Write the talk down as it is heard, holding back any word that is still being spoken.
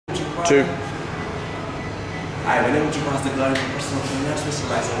2. Alright, my name is Gervasio, the Gloria, personal trainer,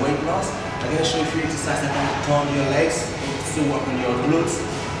 specializing in weight loss. I'm going to show you a few exercises that can turn your legs to work on your glutes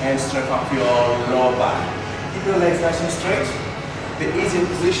and strengthen up your lower back. Keep your legs nice and straight. The easy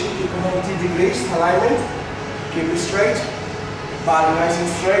position, keep it 90 degrees alignment. Keep it straight. Body nice and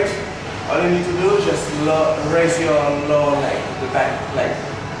straight. All you need to do is just raise your lower leg, the back leg.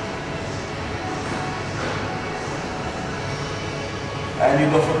 And you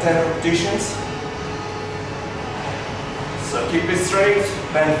go for 10 repetitions. So keep it straight,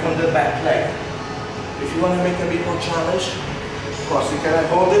 bend from the back leg. If you want to make a bit more challenge, of course you can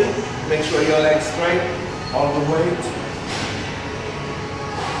hold it, make sure your leg's straight, all the way.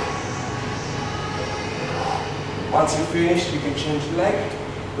 Once you finish, you can change the leg,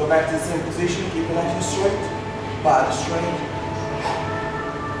 go back to the same position, keep it nice and straight, body straight.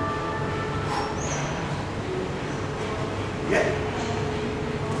 Yeah.